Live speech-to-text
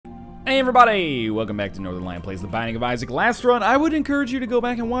Hey everybody! Welcome back to Northernlion Plays The Binding of Isaac. Last run, I would encourage you to go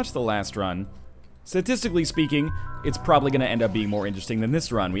back and watch the last run. Statistically speaking, it's probably going to end up being more interesting than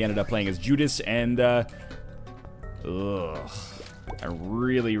this run. We ended up playing as Judas, and, I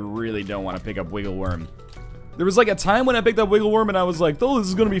really don't want to pick up Wiggleworm. There was like a time when I picked up Wiggleworm and I was like, oh, this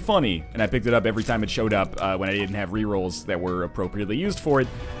is going to be funny. And I picked it up every time it showed up when I didn't have rerolls that were appropriately used for it.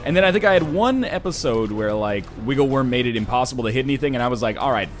 And then I think I had one episode where like Wiggleworm made it impossible to hit anything and I was like,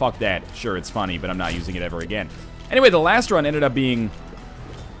 alright, fuck that. Sure, it's funny, but I'm not using it ever again. Anyway, the last run ended up being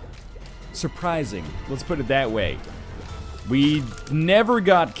surprising. Let's put it that way. We never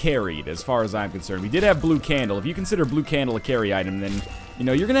got carried, as far as I'm concerned. We did have Blue Candle. If you consider Blue Candle a carry item, then, you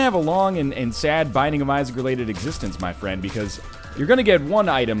know, you're going to have a long and sad Binding of Isaac-related existence, my friend, because you're going to get one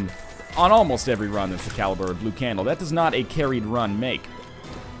item on almost every run that's the caliber of Blue Candle. That does not a carried run make.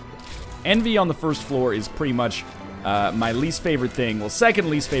 Envy on the first floor is pretty much my least favorite thing, well, second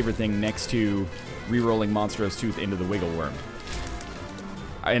least favorite thing next to rerolling Monstrous Tooth into the Wiggleworm.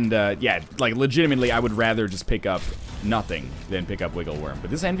 And, yeah, like, legitimately, I would rather just pick up nothing than pick up Wiggleworm. But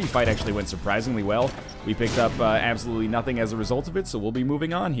this Envy fight actually went surprisingly well. We picked up absolutely nothing as a result of it, so we'll be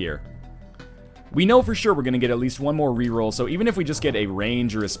moving on here. We know for sure we're going to get at least one more reroll, so even if we just get a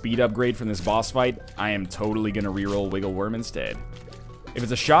range or a speed upgrade from this boss fight, I am totally going to reroll Wiggleworm instead. If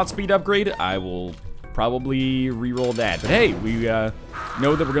it's a shot speed upgrade, I will probably reroll that. But hey, we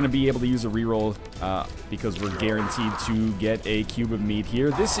know that we're going to be able to use a reroll because we're guaranteed to get a cube of meat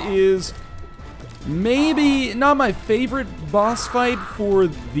here. This is maybe not my favorite boss fight for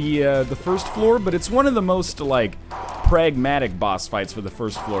the first floor, but it's one of the most, like, pragmatic boss fights for the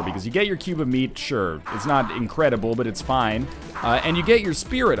first floor, because you get your cube of meat, sure, it's not incredible, but it's fine, and you get your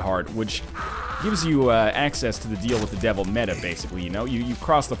spirit heart, which gives you access to the deal with the devil meta, basically, you know? You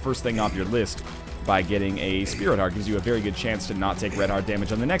cross the first thing off your list by getting a spirit heart. Gives you a very good chance to not take red heart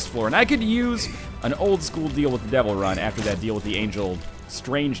damage on the next floor, and I could use an old school deal with the devil run after that deal with the angel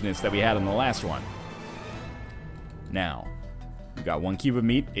strangeness that we had on the last one. Now, we've got one cube of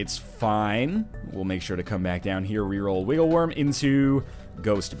meat. It's fine. We'll make sure to come back down here, reroll Wiggleworm into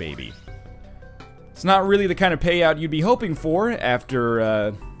Ghost Baby. It's not really the kind of payout you'd be hoping for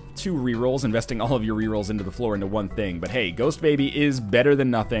after two rerolls, investing all of your rerolls into the floor into one thing. But hey, Ghost Baby is better than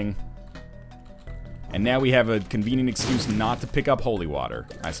nothing. And now we have a convenient excuse not to pick up Holy Water,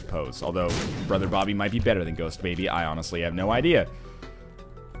 I suppose. Although, Brother Bobby might be better than Ghost Baby. I honestly have no idea.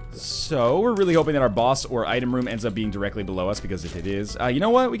 So, we're really hoping that our boss or item room ends up being directly below us, because if it is, you know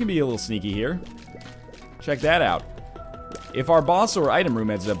what? We can be a little sneaky here. Check that out. If our boss or item room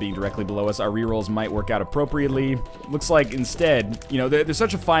ends up being directly below us, our rerolls might work out appropriately. Looks like instead, you know, there's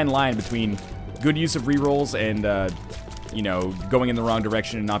such a fine line between good use of rerolls and, you know, going in the wrong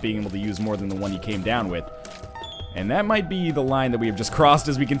direction and not being able to use more than the one you came down with. And that might be the line that we have just crossed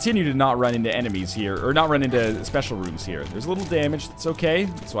as we continue to not run into enemies here, or not run into special rooms here. There's a little damage, that's okay.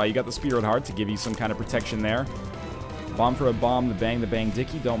 That's why you got the Spirit Heart, to give you some kind of protection there. Bomb for a bomb, the bang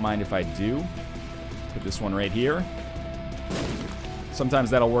dicky, don't mind if I do. Put this one right here. Sometimes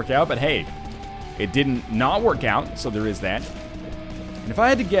that'll work out, but hey, it didn't not work out, so there is that. And if I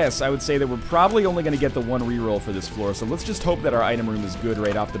had to guess, I would say that we're probably only going to get the one reroll for this floor, so let's just hope that our item room is good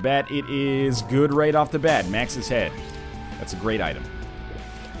right off the bat. It is good right off the bat. Max's head. That's a great item.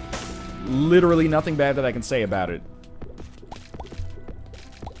 Literally nothing bad that I can say about it.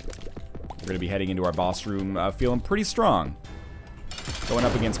 We're going to be heading into our boss room feeling pretty strong. Going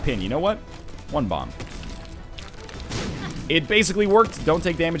up against Pin. You know what? One bomb. It basically worked. Don't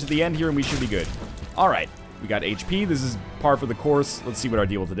take damage at the end here, and we should be good. Alright. We got HP. This is par for the course. Let's see what our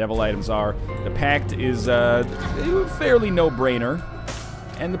deal with the devil items are. The Pact is fairly no-brainer.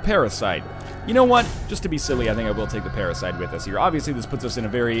 And the Parasite. You know what? Just to be silly, I think I will take the Parasite with us here. Obviously, this puts us in a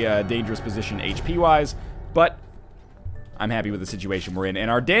very dangerous position HP-wise, but I'm happy with the situation we're in.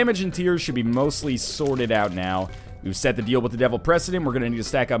 And our damage and tiers should be mostly sorted out now. We've set the deal with the devil precedent. We're going to need to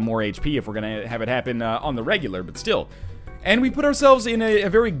stack up more HP if we're going to have it happen on the regular, but still. And we put ourselves in a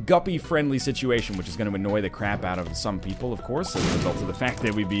very guppy-friendly situation, which is going to annoy the crap out of some people, of course, as a result of the fact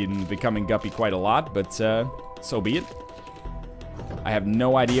that we've been becoming guppy quite a lot, but so be it. I have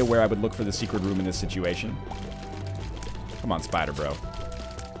no idea where I would look for the secret room in this situation. Come on, Spider Bro.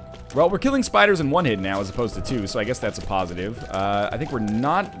 Well, we're killing spiders in one hit now as opposed to two, so I guess that's a positive. I think we're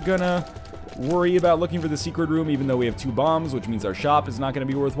not gonna worry about looking for the secret room, even though we have two bombs, which means our shop is not going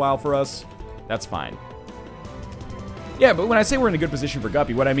to be worthwhile for us. That's fine. Yeah, but when I say we're in a good position for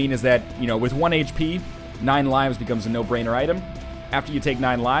Guppy, what I mean is that, you know, with 1 HP, 9 lives becomes a no-brainer item. After you take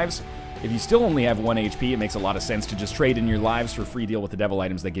 9 lives, if you still only have 1 HP, it makes a lot of sense to just trade in your lives for free deal with the devil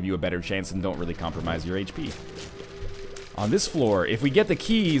items that give you a better chance and don't really compromise your HP. On this floor, if we get the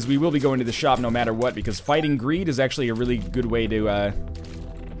keys, we will be going to the shop no matter what, because fighting greed is actually a really good way to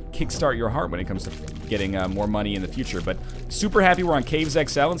kickstart your heart when it comes to getting more money in the future. But super happy we're on Caves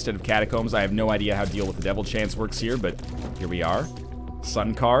XL instead of Catacombs. I have no idea how Deal with the Devil Chance works here, but here we are.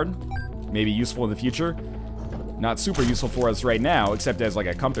 Sun card, maybe useful in the future. Not super useful for us right now, except as like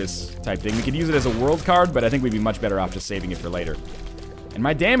a compass type thing. We could use it as a world card, but I think we'd be much better off just saving it for later. And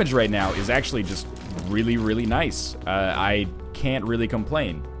my damage right now is actually just really, really nice. I can't really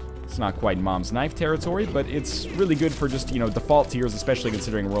complain. It's not quite Mom's Knife territory, but it's really good for just, you know, default tiers, especially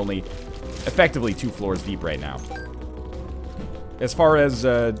considering we're only effectively 2 floors deep right now. As far as,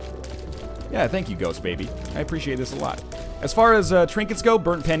 yeah, thank you, Ghost Baby. I appreciate this a lot. As far as trinkets go,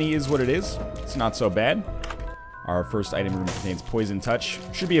 Burnt Penny is what it is. It's not so bad. Our first item room contains Poison Touch.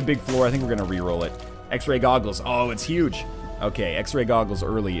 Should be a big floor. I think we're going to reroll it. X-Ray Goggles. Oh, it's huge. Okay, X-Ray Goggles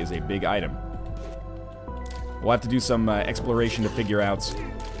early is a big item. We'll have to do some exploration to figure out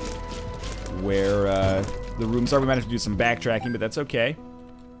where the rooms are. We might have to do some backtracking, but that's okay.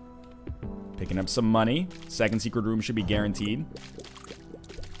 Picking up some money. Second secret room should be guaranteed.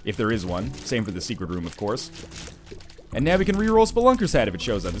 If there is one. Same for the secret room, of course. And now we can reroll Spelunker's Hat if it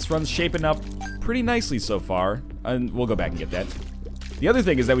shows up. This run's shaping up pretty nicely so far. And we'll go back and get that. The other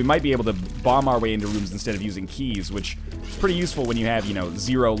thing is that we might be able to bomb our way into rooms instead of using keys, which is pretty useful when you have, you know,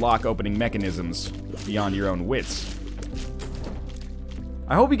 0 lock opening mechanisms beyond your own wits.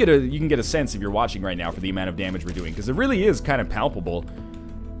 I hope you can get a sense if you're watching right now for the amount of damage we're doing, because it really is kind of palpable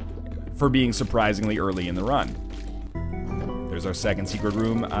for being surprisingly early in the run. There's our second secret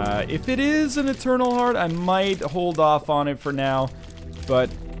room. If it is an Eternal Heart, I might hold off on it for now, but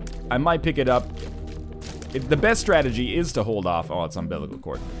I might pick it up. The best strategy is to hold off. Oh, it's umbilical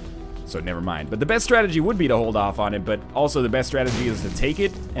cord, so never mind. But the best strategy would be to hold off on it, but also the best strategy is to take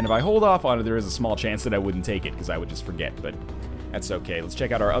it, and if I hold off on it, there is a small chance that I wouldn't take it, because I would just forget, but that's okay. Let's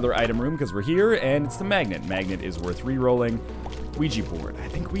check out our other item room, because we're here, and it's the Magnet. Magnet is worth re-rolling. Ouija board. I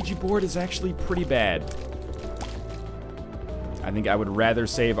think Ouija board is actually pretty bad. I think I would rather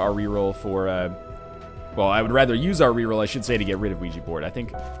save our reroll for, well, I would rather use our reroll, I should say, to get rid of Ouija board. I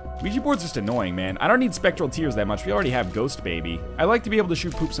think Ouija board's just annoying, man. I don't need Spectral Tears that much. We already have Ghost Baby. I like to be able to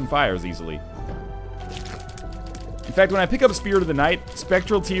shoot Poops and Fires easily. In fact, when I pick up Spirit of the Night,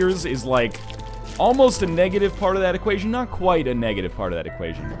 Spectral Tears is like almost a negative part of that equation. Not quite a negative part of that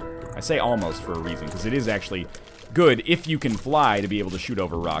equation. I say almost for a reason, because it is actually good if you can fly to be able to shoot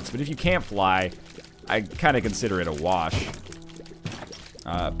over rocks. But if you can't fly, I kind of consider it a wash.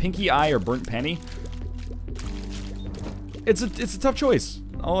 Pinky Eye or Burnt Penny? It's a tough choice,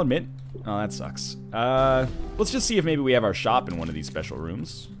 I'll admit. Oh, that sucks. Let's just see if maybe we have our shop in one of these special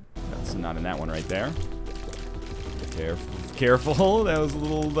rooms. That's not in that one right there. Careful. That was a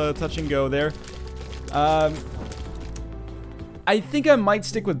little touch and go there. I think I might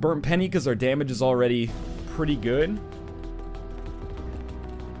stick with Burnt Penny because our damage is already pretty good.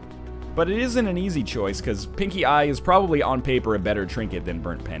 But it isn't an easy choice, because Pinky Eye is probably on paper a better trinket than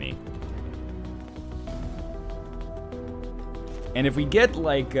Burnt Penny. And if we get,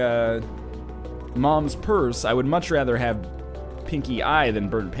 like, Mom's Purse, I would much rather have Pinky Eye than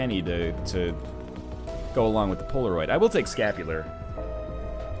Burnt Penny to go along with the Polaroid. I will take Scapular.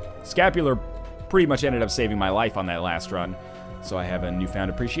 Scapular pretty much ended up saving my life on that last run, so I have a newfound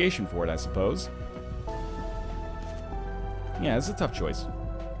appreciation for it, I suppose. Yeah, it's a tough choice.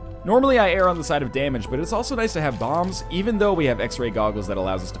 Normally I err on the side of damage, but it's also nice to have bombs. Even though we have X-ray goggles that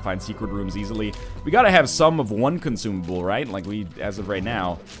allows us to find secret rooms easily, we gotta have some of one consumable, right? Like we, as of right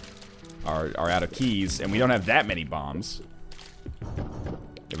now, are out of keys, and we don't have that many bombs.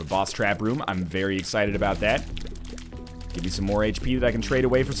 We have a boss trap room. I'm very excited about that. Give me some more HP that I can trade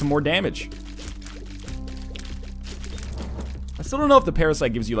away for some more damage. I still don't know if the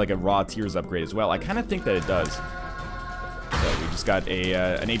Parasite gives you like a raw tears upgrade as well. I kind of think that it does. So we just got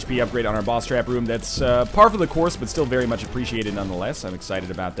an HP upgrade on our boss trap room. That's par for the course, but still very much appreciated nonetheless. I'm excited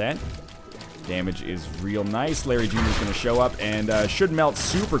about that. Damage is real nice. Larry Jr. is going to show up and should melt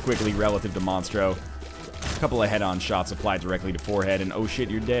super quickly relative to Monstro. A couple of head-on shots applied directly to forehead, and oh shit,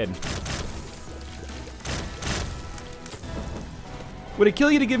 you're dead. Would it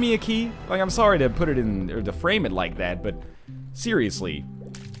kill you to give me a key? Like, I'm sorry to put it in, or to frame it like that, but seriously.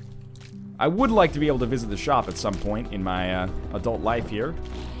 I would like to be able to visit the shop at some point in my adult life here.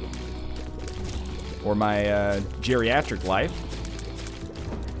 Or my geriatric life.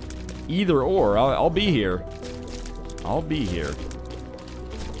 Either or, I'll be here. I'll be here.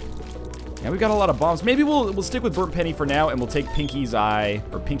 Yeah, we got a lot of bombs. Maybe we'll stick with Burnt Penny for now, and we'll take Pinky's Eye,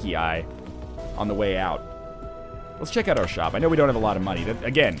 or Pinky Eye, on the way out. Let's check out our shop. I know we don't have a lot of money. That,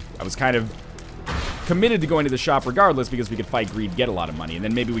 again, I was kind of committed to going to the shop regardless because we could fight greed, get a lot of money, and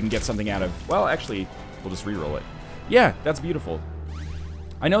then maybe we can get something out of... Well, actually, we'll just reroll it. Yeah, that's beautiful.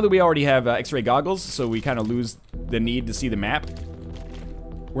 I know that we already have X-ray goggles, so we kind of lose the need to see the map.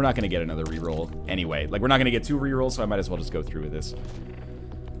 We're not going to get another reroll anyway. Like, we're not going to get 2 rerolls, so I might as well just go through with this.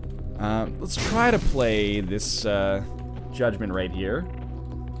 Let's try to play this Judgment right here.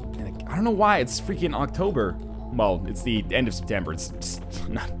 And I don't know why, it's freaking October. Well, it's the end of September. It's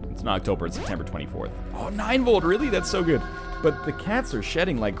not October, it's September 24th. Oh, 9 volt, really? That's so good. But the cats are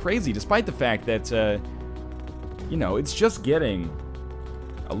shedding like crazy, despite the fact that, you know, it's just getting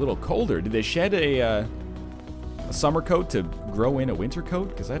a little colder. Did they shed a summer coat to grow in a winter coat?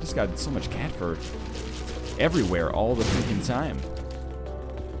 Because I just got so much cat fur everywhere all the freaking time.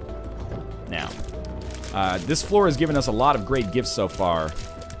 Now, this floor has given us a lot of great gifts so far.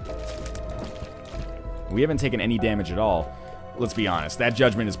 We haven't taken any damage at all. Let's be honest, that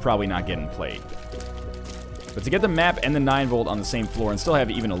Judgment is probably not getting played. But to get the map and the 9 volt on the same floor and still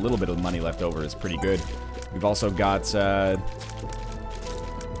have even a little bit of money left over is pretty good. We've also got,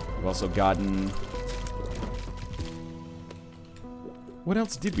 what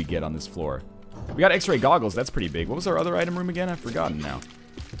else did we get on this floor? We got X-ray goggles, that's pretty big. What was our other item room again? I've forgotten now.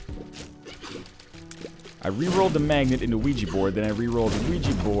 I re-rolled the magnet into Ouija board, then I re-rolled the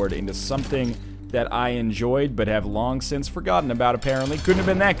Ouija board into something that I enjoyed but have long since forgotten about, apparently. Couldn't have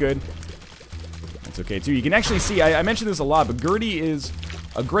been that good. That's okay, too. You can actually see, I mentioned this a lot, but Gertie is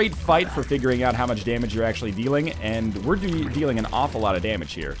a great fight for figuring out how much damage you're actually dealing, and we're dealing an awful lot of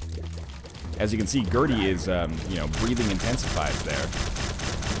damage here. As you can see, Gertie is, you know, breathing intensifies there.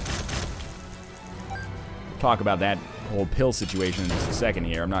 Talk about that whole pill situation in just a second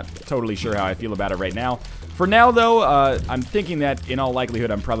here. I'm not totally sure how I feel about it right now. For now, though, I'm thinking that in all likelihood,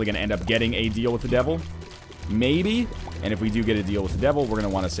 I'm probably going to end up getting a deal with the devil. Maybe. And if we do get a deal with the devil, we're going to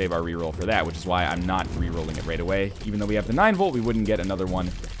want to save our reroll for that, which is why I'm not rerolling it right away. Even though we have the 9 volt, we wouldn't get another one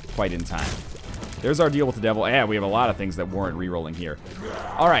quite in time. There's our deal with the devil. Yeah, we have a lot of things that warrant rerolling here.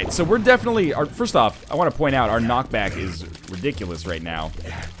 All right, so we're definitely... First off, I want to point out our knockback is ridiculous right now.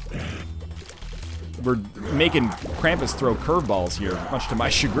 We're making Krampus throw curveballs here, much to my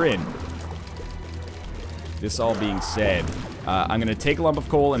chagrin. This all being said, I'm going to take a lump of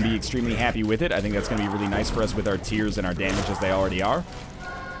coal and be extremely happy with it. I think that's going to be really nice for us with our tiers and our damage as they already are.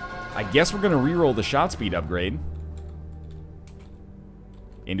 I guess we're going to reroll the shot speed upgrade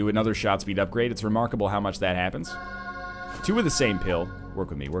into another shot speed upgrade. It's remarkable how much that happens. 2 of the same pill. Work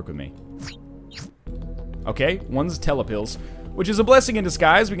with me, work with me. Okay, 1's telepills, which is a blessing in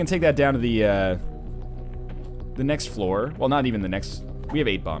disguise. We can take that down to the next floor. Well, not even the next... We have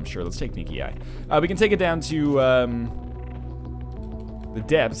 8 bombs, sure. Let's take Nikki Eye. We can take it down to the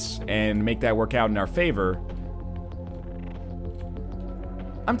depths and make that work out in our favor.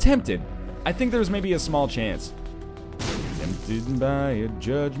 I'm tempted. I think there's maybe a small chance. Tempted by a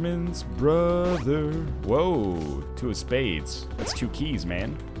judgment's brother. Whoa, 2 of spades. That's 2 keys,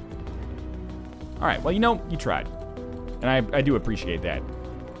 man. Alright, well, you know, you tried. And I do appreciate that.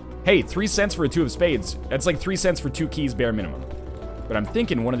 Hey, 3 cents for a 2 of spades. That's like 3 cents for 2 keys bare minimum. But I'm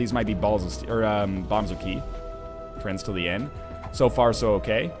thinking one of these might be bombs of key. Friends till the end. So far, so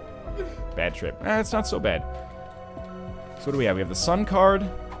okay. Bad trip. It's not so bad. So what do we have? We have the Sun card,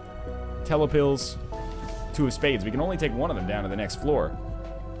 telepills, 2 of spades. We can only take one of them down to the next floor.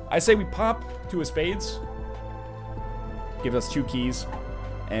 I say we pop 2 of spades. Give us 2 keys.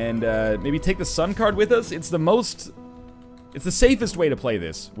 And maybe take the Sun card with us. It's the safest way to play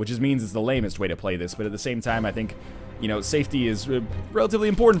this, which means it's the lamest way to play this. But at the same time, I think, you know, safety is relatively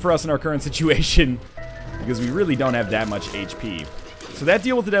important for us in our current situation because we really don't have that much HP. So that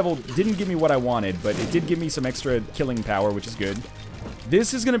deal with the devil didn't give me what I wanted, but it did give me some extra killing power, which is good.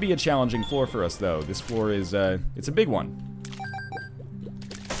 This is going to be a challenging floor for us, though. This floor is, it's a big one.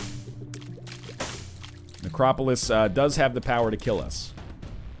 Necropolis does have the power to kill us.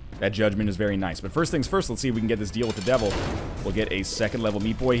 That judgment is very nice. But first things first, let's see if we can get this deal with the devil. We'll get a 2nd level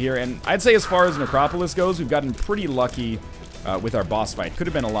Meat Boy here. And I'd say as far as Necropolis goes, we've gotten pretty lucky with our boss fight. Could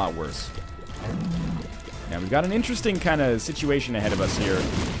have been a lot worse. Now, we've got an interesting kind of situation ahead of us here.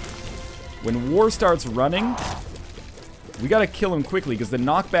 When War starts running, we got to kill him quickly because the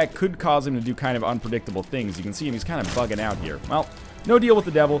knockback could cause him to do kind of unpredictable things. You can see him, he's kind of bugging out here. Well, no deal with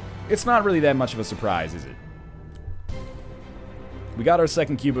the devil. It's not really that much of a surprise, is it? We got our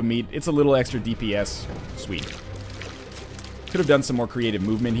 2nd cube of meat. It's a little extra DPS. Sweet. Could have done some more creative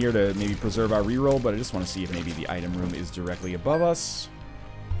movement here to maybe preserve our reroll, but I just want to see if maybe the item room is directly above us.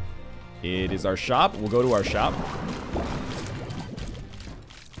 It is our shop. We'll go to our shop.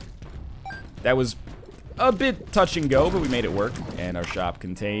 That was a bit touch and go, but we made it work. And our shop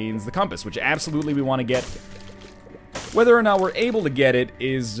contains the compass, which absolutely we want to get. Whether or not we're able to get it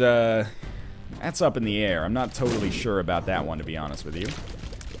is, that's up in the air. I'm not totally sure about that one, to be honest with you.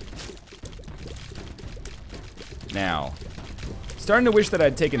 Now, starting to wish that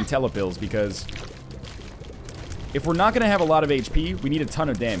I'd taken telepills, because if we're not going to have a lot of HP, we need a ton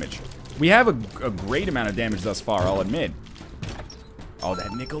of damage. We have a great amount of damage thus far, I'll admit. Oh,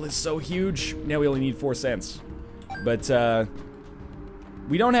 that nickel is so huge. Now we only need 4 cents. But,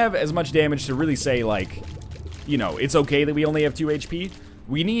 we don't have as much damage to really say, like, you know, it's okay that we only have 2 HP.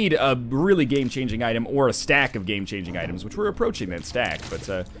 We need a really game-changing item or a stack of game-changing items, which we're approaching that stack, but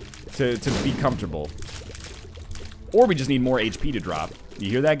to be comfortable. Or we just need more HP to drop. You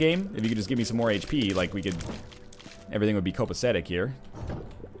hear that, game? If you could just give me some more HP, like, we could... everything would be copacetic here.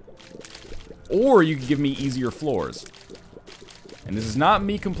 Or you could give me easier floors. And this is not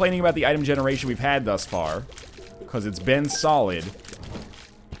me complaining about the item generation we've had thus far, because it's been solid.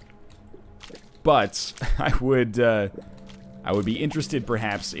 But I would be interested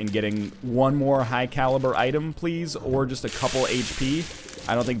perhaps in getting one more high caliber item, please, or just a couple HP.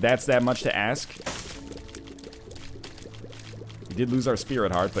 I don't think that's that much to ask. We did lose our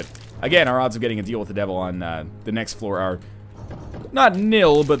spirit heart, but again, our odds of getting a deal with the devil on the next floor are not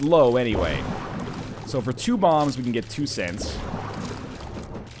nil, but low anyway. So for 2 bombs, we can get 2 cents.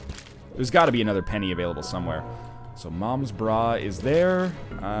 There's got to be another penny available somewhere. So Mom's Bra is there.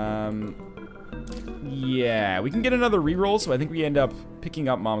 Yeah, we can get another reroll, so I think we end up picking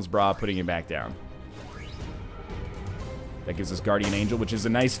up Mom's Bra, putting it back down. That gives us Guardian Angel, which is a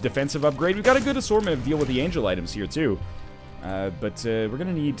nice defensive upgrade. We've got a good assortment of deal with the angel items here, too. But we're going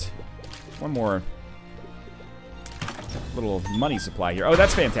to need one more little money supply here. Oh,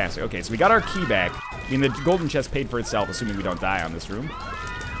 that's fantastic. Okay, so we got our key back. I mean, the golden chest paid for itself, assuming we don't die on this room.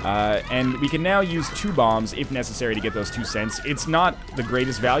 And we can now use 2 bombs, if necessary, to get those 2 cents. It's not the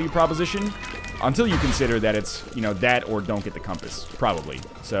greatest value proposition, until you consider that it's, you know, that or don't get the compass, probably.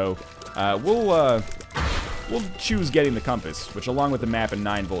 So, we'll choose getting the compass, which along with the map and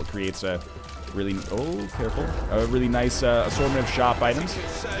 9-volt creates a really, oh, careful, a really nice assortment of shop items.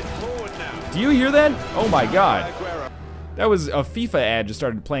 Do you hear that? Oh my god. That was a FIFA ad just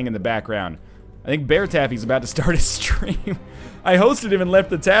started playing in the background. I think Bear Taffy's about to start his stream. I hosted him and left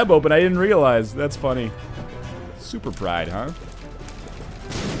the tab open. I didn't realize. That's funny. Super pride, huh?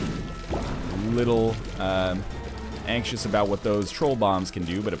 Little anxious about what those troll bombs can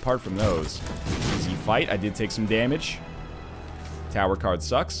do, but apart from those, easy fight. I did take some damage. Tower card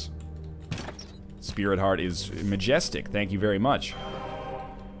sucks. Spirit Heart is majestic. Thank you very much.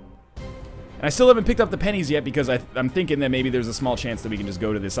 And I still haven't picked up the pennies yet because I'm thinking that maybe there's a small chance that we can just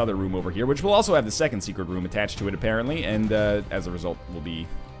go to this other room over here, which will also have the second secret room attached to it, apparently, and as a result, we'll be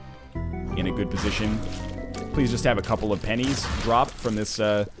in a good position. Please just have a couple of pennies drop from this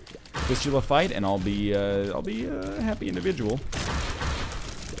fistula fight, and I'll be a happy individual.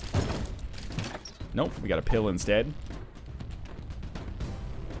 Nope, we got a pill instead.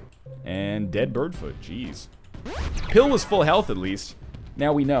 And dead birdfoot, jeez. Pill was full health, at least.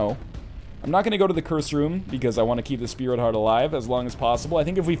 Now we know. I'm not going to go to the curse room because I want to keep the spirit heart alive as long as possible. I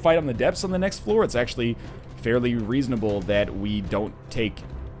think if we fight on the depths on the next floor, it's actually fairly reasonable that we don't take,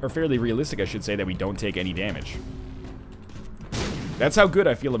 or fairly realistic, I should say, that we don't take any damage. That's how good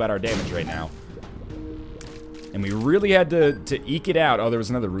I feel about our damage right now. And we really had to eke it out. Oh, there was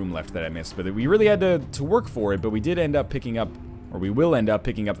another room left that I missed, but we really had to work for it, but we did end up picking up, or we will end up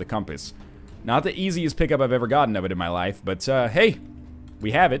picking up the compass. Not the easiest pickup I've ever gotten of it in my life, but hey,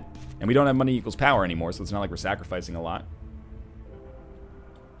 we have it. And we don't have money equals power anymore, so it's not like we're sacrificing a lot.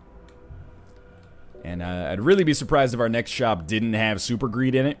 And I'd really be surprised if our next shop didn't have Super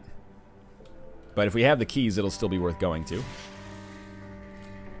Greed in it. But if we have the keys, it'll still be worth going to.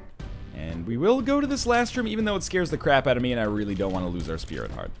 And we will go to this last room, even though it scares the crap out of me, and I really don't want to lose our Spirit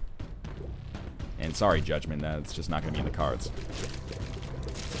Heart. And sorry, Judgment, that's just not going to be in the cards.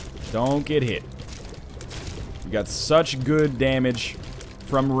 Don't get hit. We got such good damage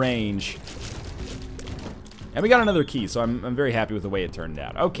from range. And we got another key, so I'm very happy with the way it turned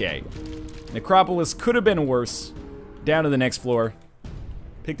out. Okay. Necropolis could have been worse. Down to the next floor.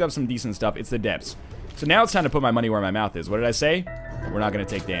 Picked up some decent stuff. It's the depths. So now it's time to put my money where my mouth is. What did I say? We're not going to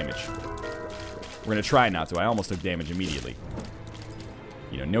take damage. We're going to try not to. I almost took damage immediately.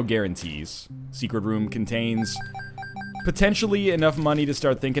 You know, no guarantees. Secret room contains potentially enough money to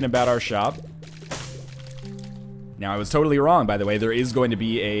start thinking about our shop. Now, I was totally wrong, by the way. There is going to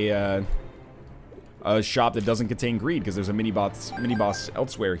be a shop that doesn't contain greed, because there's a mini-boss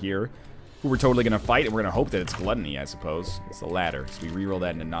elsewhere here who we're totally going to fight, and we're going to hope that it's gluttony, I suppose. It's the latter, so we reroll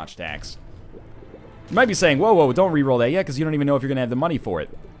that into notched axe. You might be saying, whoa, whoa, don't re-roll that yet, because you don't even know if you're going to have the money for it.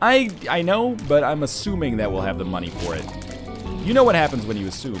 I know, but I'm assuming that we'll have the money for it. You know what happens when you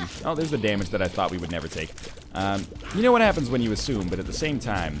assume. Oh, there's the damage that I thought we would never take. You know what happens when you assume, but at the same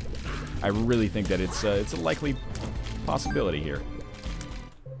time, I really think that it's a likely possibility here.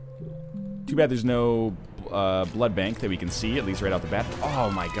 Too bad there's no blood bank that we can see, at least right off the bat. Oh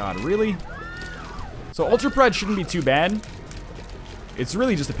my god, really? So Ultra Pride shouldn't be too bad. It's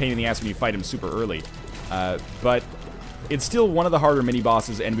really just a pain in the ass when you fight him super early. But it's still one of the harder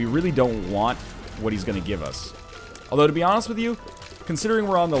mini-bosses, and we really don't want what he's going to give us. Although, to be honest with you, considering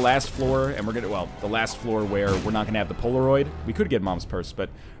we're on the last floor, and we're going to, well, the last floor where we're not going to have the Polaroid, we could get Mom's Purse, but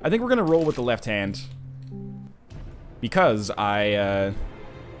I think we're going to roll with the left hand. Because we'll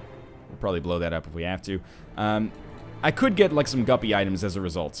probably blow that up if we have to. I could get, like, some Guppy items as a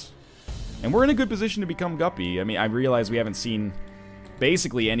result. And we're in a good position to become Guppy. I mean, I realize we haven't seen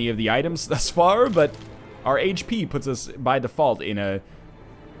basically any of the items thus far, but our HP puts us by default in a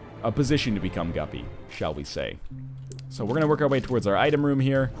position to become Guppy, shall we say. So we're going to work our way towards our item room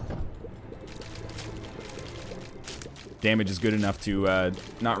here. Damage is good enough to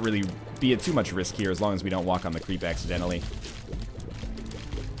not really be at too much risk here, as long as we don't walk on the creep accidentally.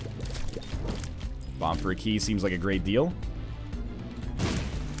 Bomb for a key seems like a great deal.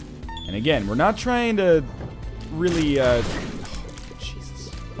 And again, we're not trying to really, Jesus.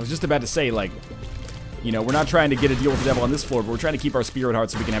 I was just about to say, like, you know, we're not trying to get a deal with the devil on this floor, but we're trying to keep our Spirit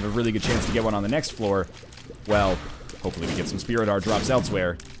Heart so we can have a really good chance to get one on the next floor. Well, hopefully we get some Spirit Heart drops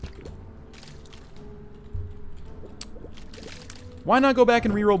elsewhere. Why not go back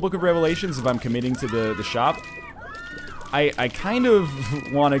and reroll Book of Revelations if I'm committing to the shop? I kind of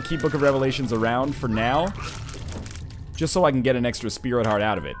want to keep Book of Revelations around for now, just so I can get an extra Spirit Heart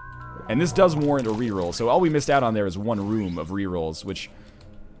out of it. And this does warrant a reroll, so all we missed out on there is one room of rerolls, which,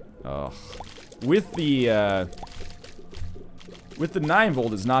 with the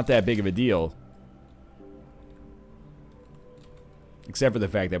 9-volt is not that big of a deal. Except for the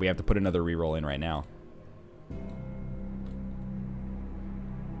fact that we have to put another reroll in right now.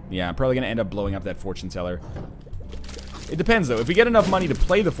 Yeah, I'm probably going to end up blowing up that Fortune Teller. It depends, though. If we get enough money to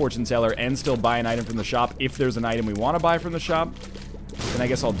play the Fortune Teller and still buy an item from the shop, if there's an item we want to buy from the shop, then I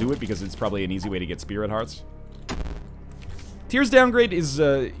guess I'll do it, because it's probably an easy way to get Spirit Hearts. Tears downgrade is,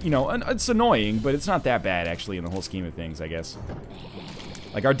 you know, it's annoying, but it's not that bad, actually, in the whole scheme of things, I guess.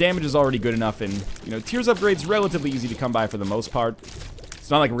 Like, our damage is already good enough, and, you know, Tears upgrade's relatively easy to come by for the most part. It's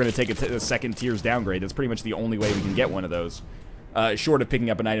not like we're going to take a second Tears downgrade. That's pretty much the only way we can get one of those. Short of picking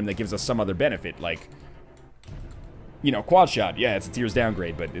up an item that gives us some other benefit, like, you know, Quad Shot. Yeah, it's a Tears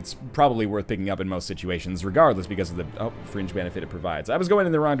downgrade, but it's probably worth picking up in most situations, regardless, because of the fringe benefit it provides. I was going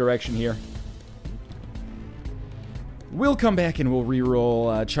in the wrong direction here. We'll come back and we'll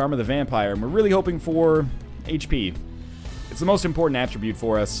reroll Charm of the Vampire, and we're really hoping for HP. It's the most important attribute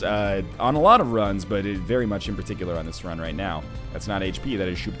for us on a lot of runs, but very much in particular on this run right now. That's not HP, that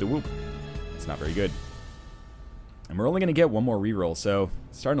is Shoop da Whoop. It's not very good. And we're only going to get one more reroll, so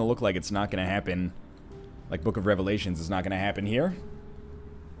it's starting to look like it's not going to happen. Like Book of Revelations is not going to happen here.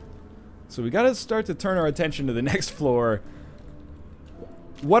 So we got to start to turn our attention to the next floor.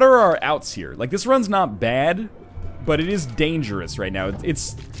 What are our outs here? Like, this run's not bad, but it is dangerous right now.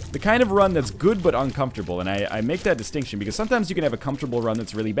 It's the kind of run that's good but uncomfortable, and I make that distinction because sometimes you can have a comfortable run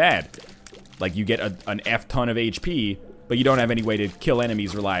that's really bad. Like, you get an F-ton of HP, but you don't have any way to kill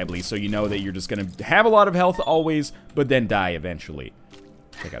enemies reliably, so you know that you're just going to have a lot of health always, but then die eventually.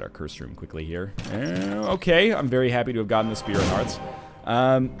 Check out our curse room quickly here. Okay, I'm very happy to have gotten the Spirit Hearts.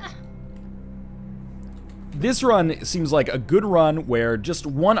 This run seems like a good run where just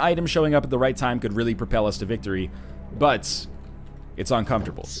one item showing up at the right time could really propel us to victory, but it's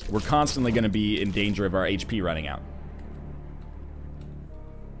uncomfortable. We're constantly going to be in danger of our HP running out.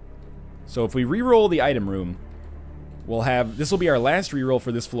 So if we reroll the item room, we'll have, this will be our last reroll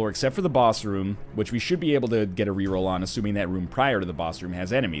for this floor except for the boss room, which we should be able to get a reroll on, assuming that room prior to the boss room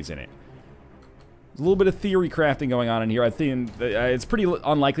has enemies in it. There's a little bit of theory crafting going on in here. I think it's pretty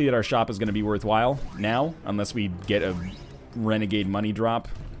unlikely that our shop is going to be worthwhile now, unless we get a renegade money drop.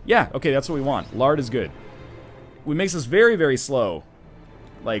 Yeah, okay, that's what we want. Lard is good. It makes us very, very slow.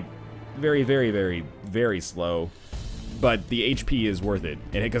 Like, very, very, very, very slow. But the HP is worth it,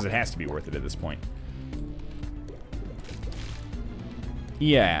 because it has to be worth it at this point.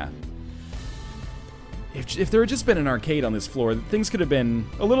 Yeah. If there had just been an arcade on this floor, things could have been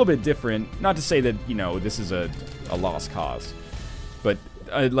a little bit different. Not to say that, you know, this is a lost cause. But,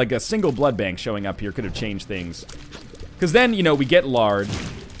 like, a single blood bank showing up here could have changed things. Because then, you know, we get Lard.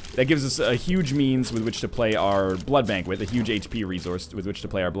 that gives us a huge means with which to play our blood bank with, a huge HP resource with which to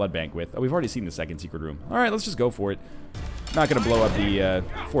play our blood bank with. Oh, we've already seen the second secret room. All right, let's just go for it. Not going to blow up the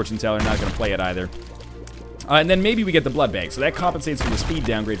fortune teller, not going to play it either. And then maybe we get the blood bank, so that compensates for the speed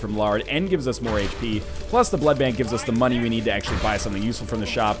downgrade from Lard and gives us more HP. Plus the blood bank gives us the money we need to actually buy something useful from the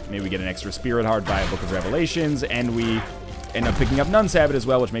shop. Maybe we get an extra spirit heart, buy a Book of Revelations, and we end up picking up Nun's Habit as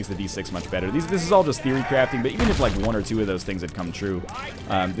well, which makes the D6 much better. This is all just theory crafting, but even if like 1 or 2 of those things had come true,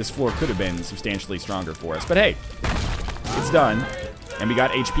 this floor could have been substantially stronger for us. But hey, it's done, and we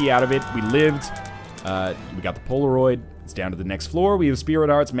got HP out of it. We lived. We got the Polaroid. It's down to the next floor. We have Spirit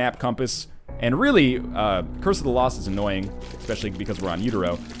Hearts, Map, Compass, and really, Curse of the Lost is annoying, especially because we're on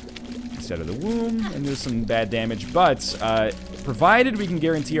Utero instead of the Womb, and there's some bad damage. But provided we can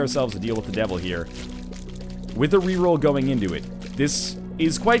guarantee ourselves a deal with the devil here, with a reroll going into it, this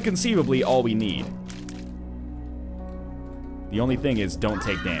is quite conceivably all we need. The only thing is, don't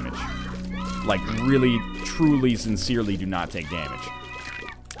take damage. Like, really, truly, sincerely do not take damage.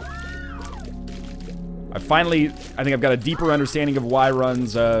 I think I've got a deeper understanding of why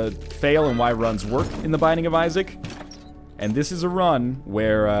runs fail and why runs work in the Binding of Isaac. And this is a run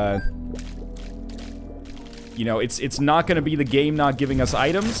where, you know, it's not going to be the game not giving us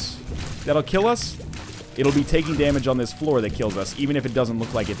items that'll kill us. It'll be taking damage on this floor that kills us, even if it doesn't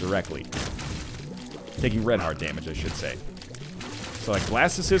look like it directly. Taking red heart damage, I should say. So, like,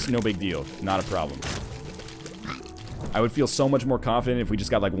 blast assist, no big deal. Not a problem. I would feel so much more confident if we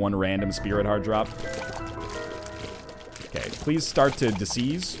just got, like, 1 random spirit heart drop. Okay, please start to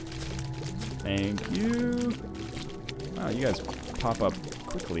decease. Thank you. Wow, you guys pop up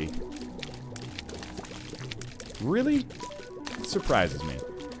quickly. Really? It surprises me.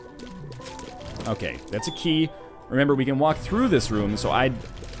 Okay, that's a key. Remember, we can walk through this room, so I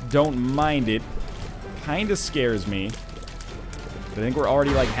don't mind it. Kinda scares me. But I think we're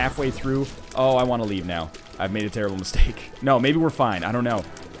already, like, halfway through. Oh, I want to leave now. I've made a terrible mistake. No, maybe we're fine. I don't know.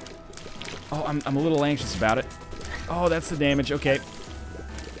 Oh, I'm a little anxious about it. Oh, that's the damage. Okay.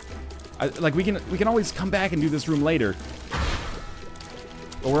 Like, we can always come back and do this room later.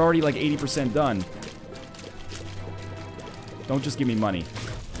 But we're already, like, 80% done. Don't just give me money.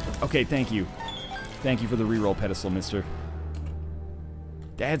 Okay, thank you. Thank you for the reroll pedestal, mister.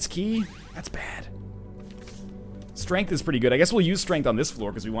 Dad's key? That's bad. Strength is pretty good. I guess we'll use strength on this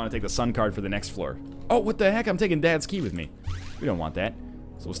floor because we want to take the sun card for the next floor. Oh, what the heck? I'm taking Dad's key with me. We don't want that.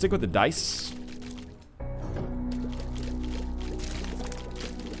 So we'll stick with the dice.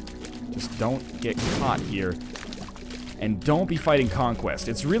 Just don't get caught here. And don't be fighting Conquest.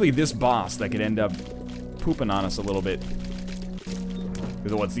 It's really this boss that could end up pooping on us a little bit.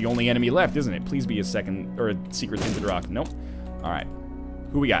 Because it's the only enemy left, isn't it? Please be a second, or a secret tinted rock. Nope. Alright.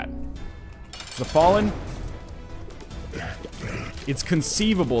 Who we got? The Fallen. It's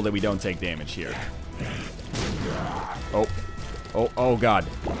conceivable that we don't take damage here. Oh. Oh god.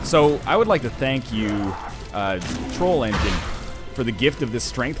 So, I would like to thank you, Troll Engine, for the gift of this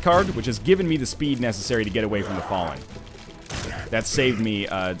strength card, which has given me the speed necessary to get away from the Fallen. That saved me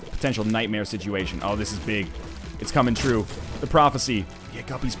a potential nightmare situation. Oh, this is big. It's coming true. The prophecy. Yeah,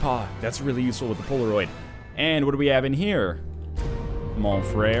 Guppy's Paw. That's really useful with the Polaroid. And what do we have in here? Mon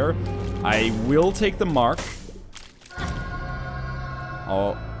frere. I will take the mark.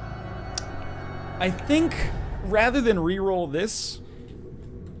 Oh. I think, rather than reroll this,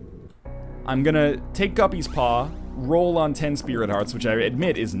 I'm gonna take Guppy's Paw, roll on 10 Spirit Hearts, which I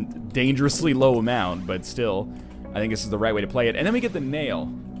admit isn't a dangerously low amount, but still, I think this is the right way to play it. And then we get the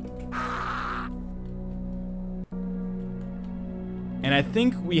nail. And I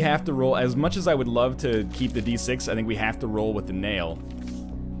think we have to roll, as much as I would love to keep the D6, I think we have to roll with the nail.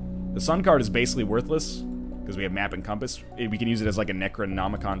 The sun card is basically worthless, because we have map and compass. We can use it as like a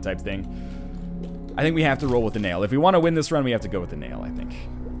Necronomicon type thing. I think we have to roll with the nail. If we want to win this run, we have to go with the nail, I think.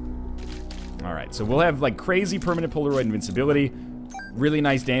 Alright, so we'll have like crazy permanent Polaroid invincibility. Really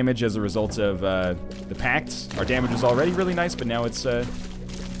nice damage as a result of the pact. Our damage was already really nice, but now it's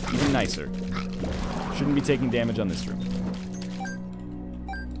even nicer. Shouldn't be taking damage on this room.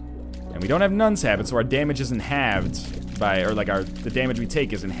 And we don't have Nun's Habit, so our damage isn't halved by, or like the damage we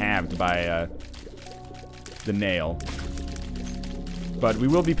take isn't halved by the nail. But we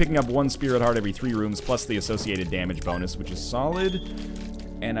will be picking up 1 Spirit Heart every 3 rooms, plus the associated damage bonus, which is solid.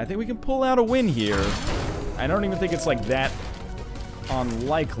 And I think we can pull out a win here. I don't even think it's like that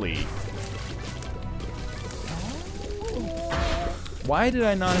unlikely. Why did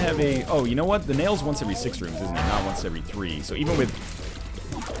I not have a... Oh, you know what? The nail's once every 6 rooms, isn't it? Not once every 3. So even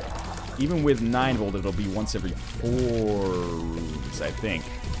with 9 volt, it'll be once every 4 rooms, I think.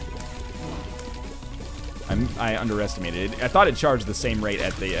 I underestimated it. I thought it charged the same rate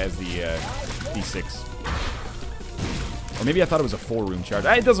as the D6. Or maybe I thought it was a 4-room charge.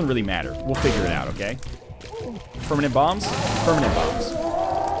 It doesn't really matter. We'll figure it out, okay? Permanent bombs? Permanent bombs.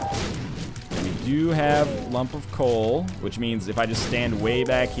 And we do have lump of coal, which means if I just stand way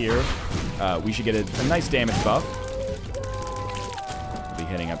back here, we should get a nice damage buff. We'll be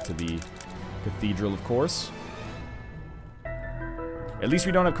heading up to the cathedral, of course. At least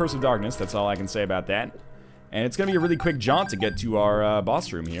we don't have Curse of Darkness. That's all I can say about that. And it's going to be a really quick jaunt to get to our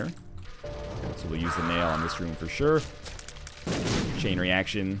boss room here. So we'll use the nail on this room for sure. Chain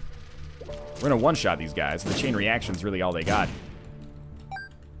reaction. We're going to one-shot these guys. The chain reaction's really all they got.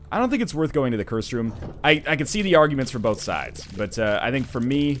 I don't think it's worth going to the Curse room. I can see the arguments for both sides. But I think for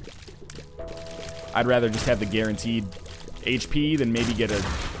me, I'd rather just have the guaranteed HP than maybe get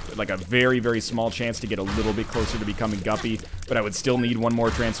a very, very small chance to get a little bit closer to becoming Guppy. But I would still need one more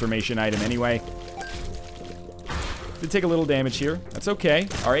transformation item anyway. Did take a little damage here. That's okay.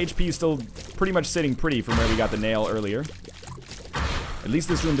 Our HP is still pretty much sitting pretty from where we got the nail earlier. At least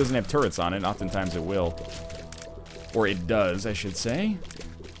this room doesn't have turrets on it. Oftentimes it will. Or it does, I should say.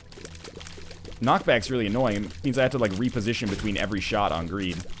 Knockback's really annoying. It means I have to, like, reposition between every shot on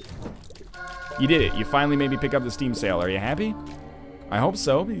greed. You did it. You finally made me pick up the Steam sale. Are you happy? I hope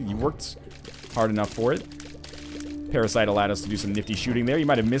so. You worked hard enough for it. Parasite allowed us to do some nifty shooting there. You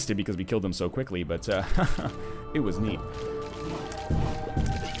might have missed it because we killed them so quickly, but it was neat.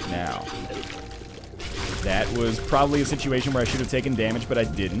 Now, that was probably a situation where I should have taken damage, but I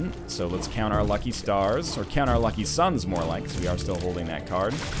didn't. So let's count our lucky stars, or count our lucky suns more like, because we are still holding that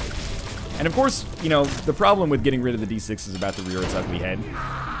card. And of course, you know, the problem with getting rid of the D6 is about to rear its ugly head.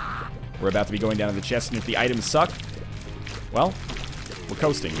 We're about to be going down to the chest, and if the items suck, well, we're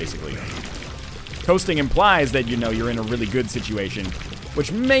coasting, basically. Coasting implies that, you know, you're in a really good situation,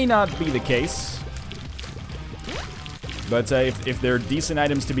 which may not be the case. But if they're decent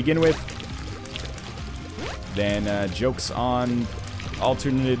items to begin with, then joke's on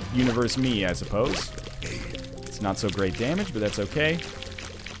alternate universe me, I suppose. It's not so great damage, but that's okay.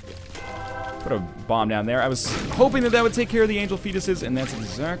 Put a bomb down there. I was hoping that would take care of the angel fetuses, and that's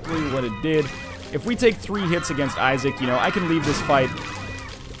exactly what it did. If we take 3 hits against Isaac, you know, I can leave this fight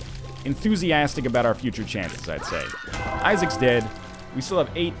enthusiastic about our future chances, I'd say. Isaac's dead. We still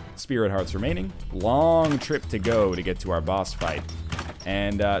have 8 spirit hearts remaining. Long trip to go to get to our boss fight.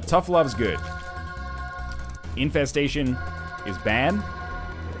 And tough love's good. Infestation is bad.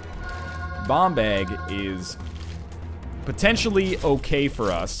 Bomb bag is potentially okay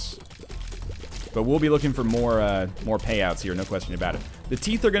for us. But we'll be looking for more payouts here, no question about it. The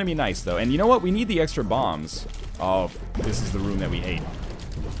teeth are going to be nice, though. And you know what? We need the extra bombs. Oh, this is the room that we hate.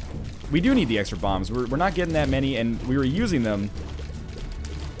 We do need the extra bombs. We're not getting that many, and we were using them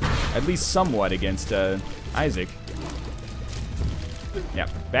at least somewhat against Isaac. Yeah,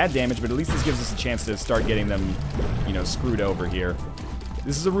 bad damage, but at least this gives us a chance to start getting them, you know, screwed over here.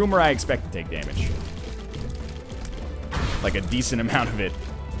 This is a room where I expect to take damage. Like a decent amount of it.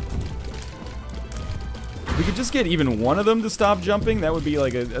 If we could just get even one of them to stop jumping, that would be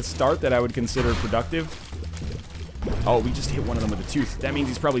like a start that I would consider productive. Oh, we just hit one of them with a tooth. That means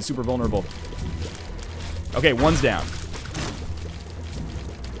he's probably super vulnerable. Okay, one's down.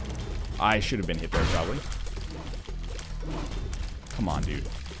 I should have been hit there, probably. Come on, dude.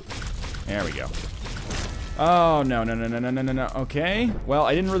 There we go. Oh, no. Okay. Well,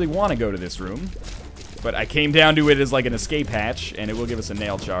 I didn't really want to go to this room. But I came down to it as like an escape hatch, and it will give us a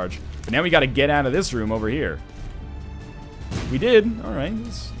nail charge. But now we got to get out of this room over here. We did. All right.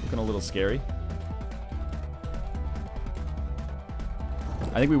 It's looking a little scary.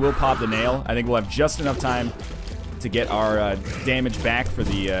 I think we will pop the nail. I think we'll have just enough time to get our damage back for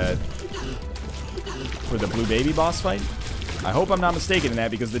the Blue Baby boss fight. I hope I'm not mistaken in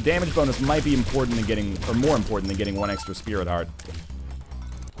that, because the damage bonus might be important in getting, or more important than getting 1 extra spirit heart.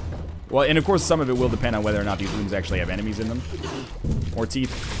 Well, and of course some of it will depend on whether or not these rooms actually have enemies in them. More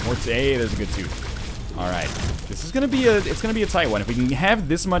teeth. Hey, there's a good tooth. All right. This is gonna be a tight one. If we can have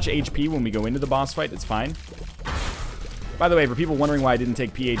this much HP when we go into the boss fight, it's fine. By the way, for people wondering why I didn't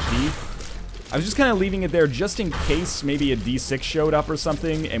take PhD, I was just kind of leaving it there just in case maybe a D6 showed up or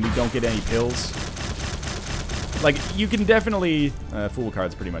something and we don't get any pills. Like, you can definitely... Fool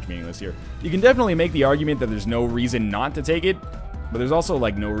card's pretty much meaningless here. You can definitely make the argument that there's no reason not to take it, but there's also,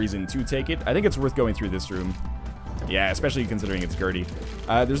 like, no reason to take it. I think it's worth going through this room. Yeah, especially considering it's Gertie.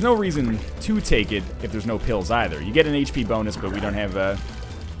 There's no reason to take it if there's no pills either. You get an HP bonus, but we don't have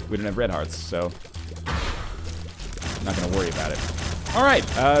red hearts, so... I'm not gonna worry about it.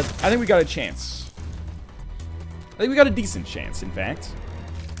 Alright, I think we got a chance. I think we got a decent chance, in fact.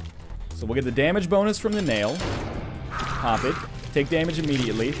 So we'll get the damage bonus from the nail. Pop it. Take damage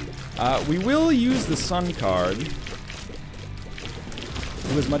immediately. We will use the sun card. Do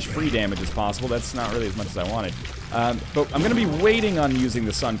as much free damage as possible. That's not really as much as I wanted. But I'm going to be waiting on using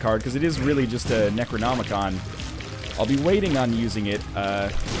the sun card, because it is really just a Necronomicon. I'll be waiting on using it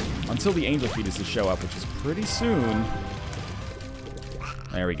until the Angel Fetuses show up, which is pretty soon.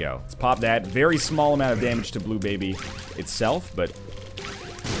 There we go. Let's pop that. Very small amount of damage to Blue Baby itself, but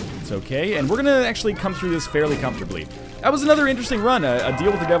it's okay. And we're going to actually come through this fairly comfortably. That was another interesting run, a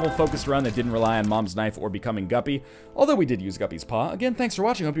Deal with the Devil focused run that didn't rely on Mom's Knife or becoming Guppy, although we did use Guppy's Paw. Again, thanks for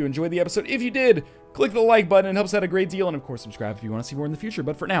watching. Hope you enjoyed the episode. If you did, click the like button. It helps out a great deal. And of course, subscribe if you want to see more in the future.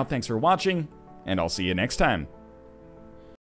 But for now, thanks for watching, and I'll see you next time.